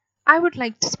I would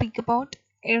like to speak about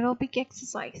aerobic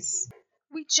exercise.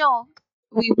 We jog,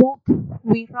 we walk,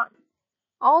 we run.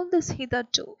 All this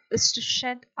hitherto is to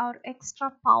shed our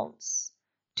extra pounds,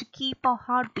 to keep our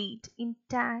heartbeat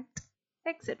intact,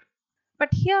 etc. But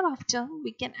hereafter,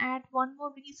 we can add one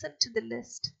more reason to the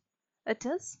list. It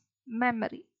is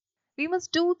memory. We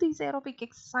must do these aerobic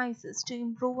exercises to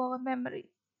improve our memory.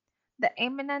 The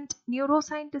eminent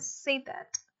neuroscientists say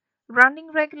that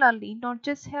running regularly not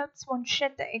just helps one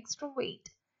shed the extra weight,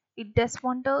 it does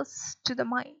wonders to the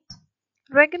mind.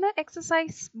 Regular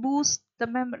exercise boosts the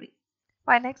memory.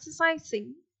 While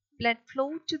exercising, blood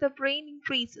flow to the brain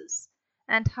increases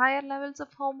and higher levels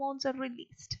of hormones are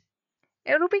released.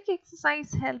 Aerobic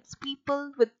exercise helps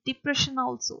people with depression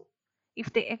also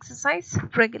if they exercise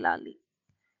regularly.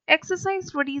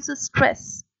 Exercise reduces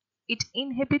stress. It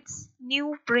inhibits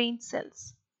new brain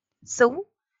cells. So,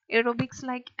 aerobics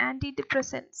like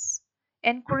antidepressants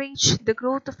encourage the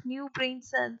growth of new brain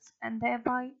cells and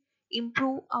thereby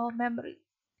improve our memory.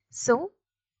 So,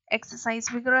 exercise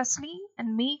vigorously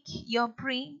and make your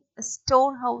brain a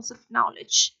storehouse of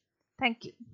knowledge. Thank you.